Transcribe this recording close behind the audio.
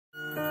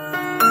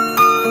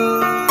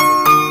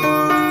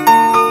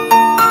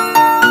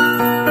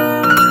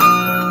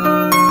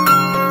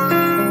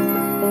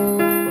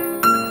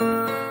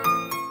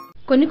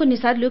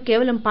కొన్నిసార్లు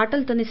కేవలం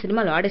పాటలతోనే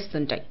సినిమాలు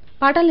ఆడేస్తుంటాయి.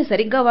 పాటల్ని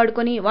సరిగ్గా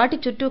వాడుకొని వాటి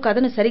చుట్టూ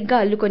కథను సరిగ్గా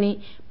అల్లుకొని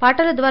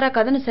పాటల ద్వారా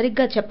కథను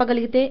సరిగ్గా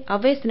చెప్పగలిగితే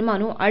అవే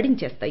సినిమాను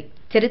ఆడించేస్తాయి.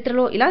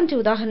 చరిత్రలో ఇలాంటి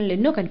ఉదాహరణలు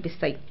ఎన్నో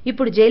కనిపిస్తాయి.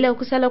 ఇప్పుడు జైలవ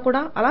కుశలో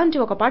కూడా అలాంటి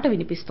ఒక పాట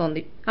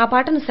వినిపిస్తోంది. ఆ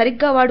పాటను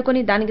సరిగ్గా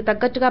వాడుకొని దానికి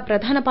తగ్గట్టుగా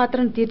ప్రధాన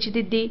పాత్రను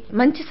తీర్చిదిద్ది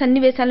మంచి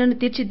సన్నివేశాలను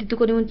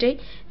తీర్చిదిద్దుకుని ఉంటే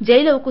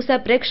జైలవ కుశ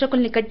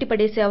ప్రేక్షకుల్ని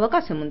కట్టిపడేసే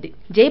అవకాశం ఉంది.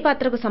 జై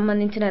పాత్రకు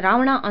సంబంధించిన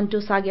రావణ అంటూ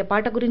సాగే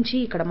పాట గురించి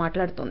ఇక్కడ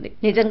మాట్లాడుతోంది.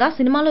 నిజంగా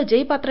సినిమాలో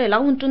జై పాత్ర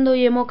ఎలా ఉంటుందో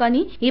ఏమో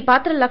కానీ ఈ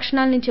పాత్ర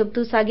లక్షణాలని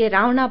చెబుతూ సాగే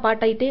రావణ పాట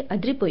అయితే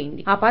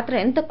అదిరిపోయింది. ఆ పాత్ర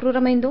ఎంత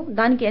క్రూరమైందో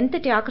దానికి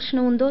ఎంతటి ఆకర్షణ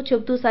ఉందో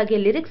చెబుతూ సాగే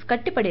లిరిక్స్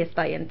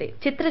కట్టిపడేస్తాయంతే.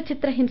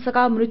 చిత్ర హింసక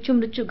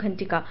మృత్యు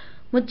ఘంటిక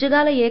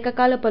ముజ్జగాల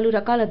ఏకకాల పలు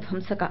రకాల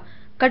ధ్వంసక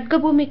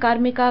ఖడ్గభూమి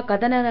కార్మిక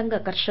కథనరంగ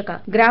కర్షక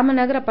గ్రామ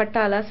నగర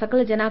పట్టాల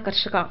సకల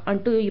జనాకర్షక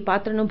అంటూ ఈ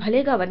పాత్రను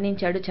భలేగా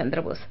వర్ణించాడు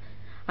చంద్రబోస్.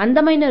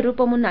 అందమైన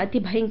రూపమున్న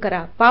అతి భయంకర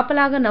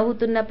పాపలాగా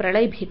నవ్వుతున్న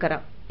ప్రళయ భీకర.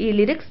 ఈ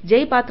లిరిక్స్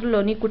జై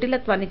పాత్రలోని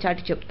కుటిలత్వాన్ని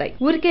చాటి చెప్తాయి.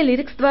 ఊరికే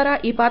లిరిక్స్ ద్వారా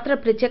ఈ పాత్ర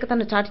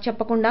ప్రత్యేకతను చాటి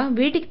చెప్పకుండా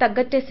వీటికి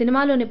తగ్గట్టే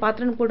సినిమాలోని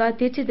పాత్రను కూడా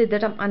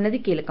తీర్చిదిద్దడం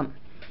అన్నది కీలకం.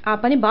 ఆ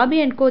పని బాబీ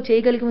అండ్ కో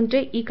చేయగలిగి ఉంటే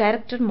ఈ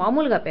క్యారెక్టర్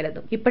మామూలుగా పెరదు.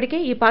 ఇప్పటికే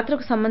ఈ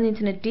పాత్రకు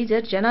సంబంధించిన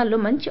టీజర్ జనాల్లో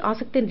మంచి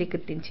ఆసక్తిని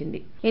రేకెత్తించింది.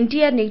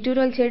 ఎన్టీఆర్ నెగిటివ్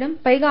రోల్ చేయడం,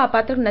 పైగా ఆ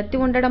పాత్రకు నత్తి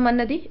ఉండడం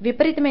అన్నది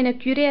విపరీతమైన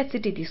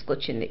క్యూరియాసిటీ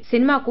తీసుకొచ్చింది.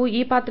 సినిమాకు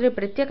ఈ పాత్ర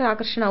ప్రత్యేక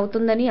ఆకర్షణ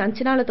అవుతుందని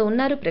అంచనాలతో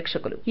ఉన్నారు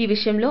ప్రేక్షకులు. ఈ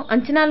విషయంలో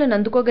అంచనాలను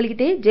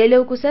అందుకోగలిగితే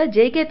జైలవ కుశ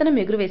జయకేతనం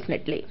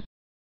ఎగురవేసినట్లే.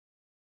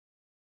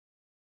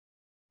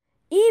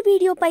 ఈ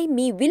వీడియోపై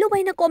మీ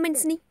విలువైన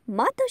కామెంట్స్ ని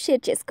మాతో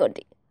షేర్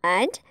చేసుకోండి.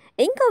 అండ్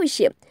ఇంకో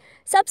విషయం,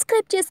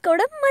 సబ్స్క్రైబ్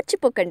చేసుకోవడం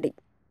మర్చిపోకండి.